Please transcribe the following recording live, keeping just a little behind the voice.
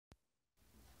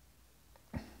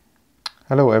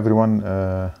Hello everyone,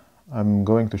 I'm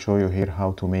going to show you here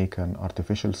how to make an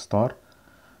artificial star.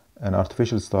 An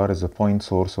artificial star is a point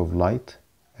source of light,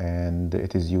 and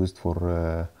it is used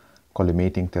for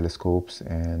collimating telescopes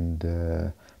and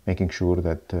making sure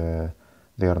that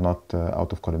they are not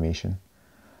out of collimation.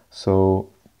 So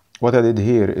what I did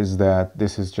here is that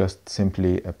this is just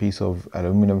simply a piece of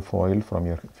aluminum foil from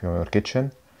your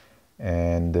kitchen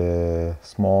and a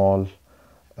small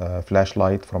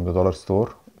flashlight from the dollar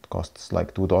store. Costs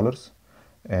like $2,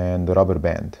 and the rubber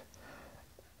band.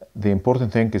 The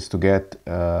important thing is to get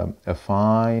a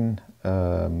fine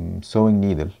sewing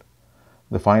needle,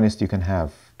 the finest you can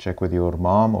have. Check with your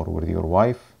mom or with your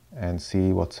wife and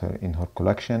see what's in her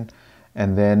collection,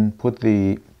 and then put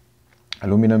the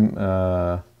aluminum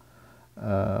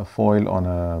foil on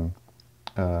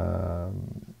a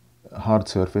hard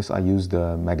surface. I used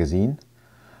a magazine,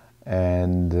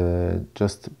 and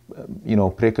just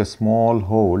prick a small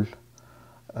hole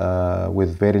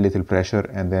with very little pressure,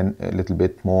 and then a little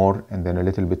bit more, and then a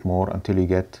little bit more, until you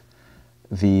get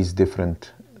these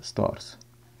different stars.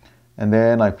 And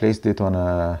then I placed it on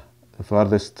the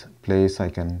farthest place I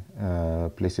can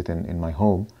place it in my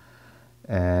home,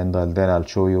 and then I'll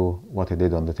show you what I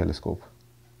did on the telescope.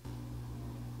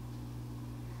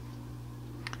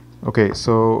 Okay,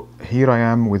 so here I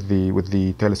am with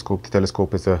the telescope. The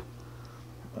telescope is a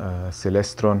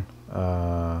Celestron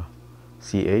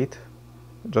C8,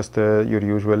 just your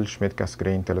usual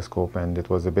Schmidt-Cassegrain telescope, and it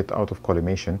was a bit out of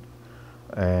collimation.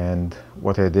 And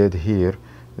what I did here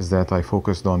is that I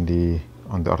focused on the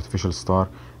artificial star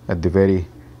at the very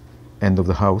end of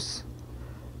the house,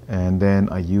 and then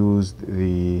I used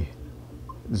the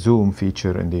zoom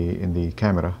feature in the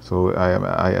camera. So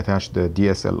I attached the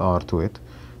DSLR to it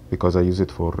because I use it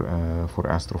for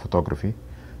astrophotography.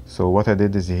 So what I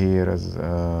did is here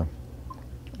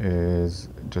is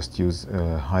just use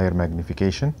higher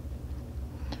magnification,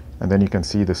 and then you can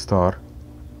see the star.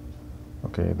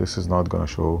 Okay, this is not gonna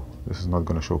show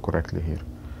correctly here,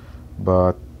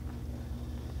 but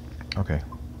okay,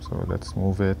 so let's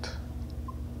move it.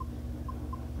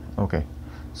 Okay,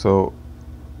 so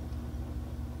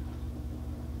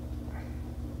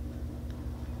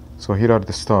here are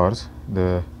the stars.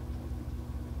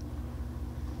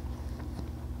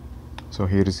 So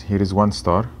here is one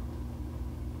star,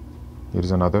 here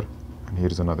is another, and here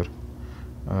is another.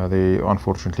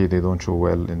 Unfortunately they don't show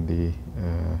well in the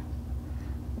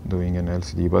doing an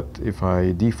LCD, but if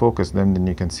I defocus them, then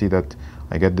you can see that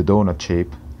I get the donut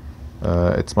shape.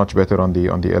 It's much better on the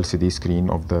LCD screen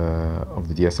of the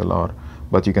DSLR,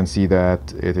 but you can see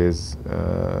that it is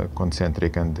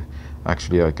concentric, and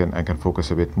actually I can focus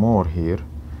a bit more here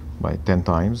by 10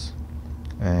 times,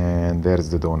 and there's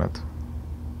the donut.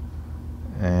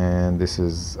 And this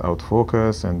is out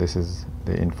focus, and this is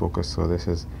the in focus. So this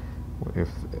is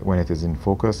when it is in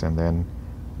focus, and then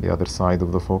the other side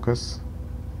of the focus.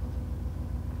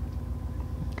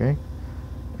 Okay,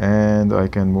 and I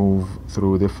can move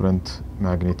through different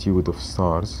magnitude of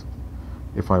stars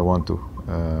if I want to.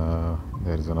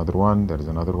 There's another one, there's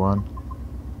another one,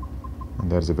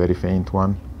 and there's a very faint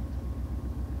one.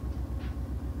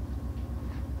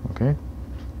 Okay,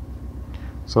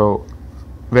 so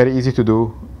very easy to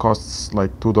do, costs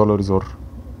like $2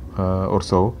 or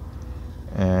so,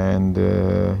 and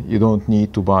you don't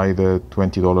need to buy the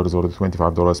 $20 or the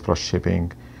 $25 plus shipping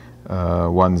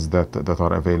ones that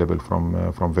are available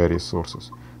from various sources.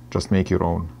 Just make your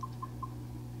own.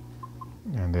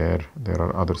 And there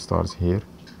are other stars here,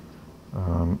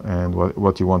 and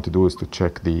what you want to do is to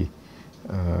check the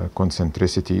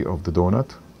concentricity of the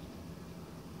donut.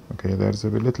 Okay, there's a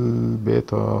little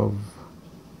bit of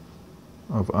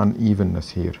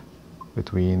unevenness here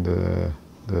between the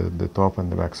top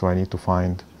and the back, so I need to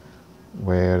find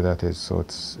where that is. So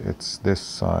it's this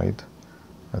side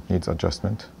that needs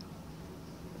adjustment.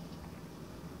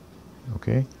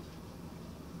 Okay,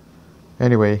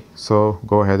 anyway, so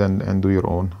go ahead and do your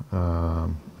own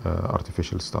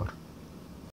artificial star.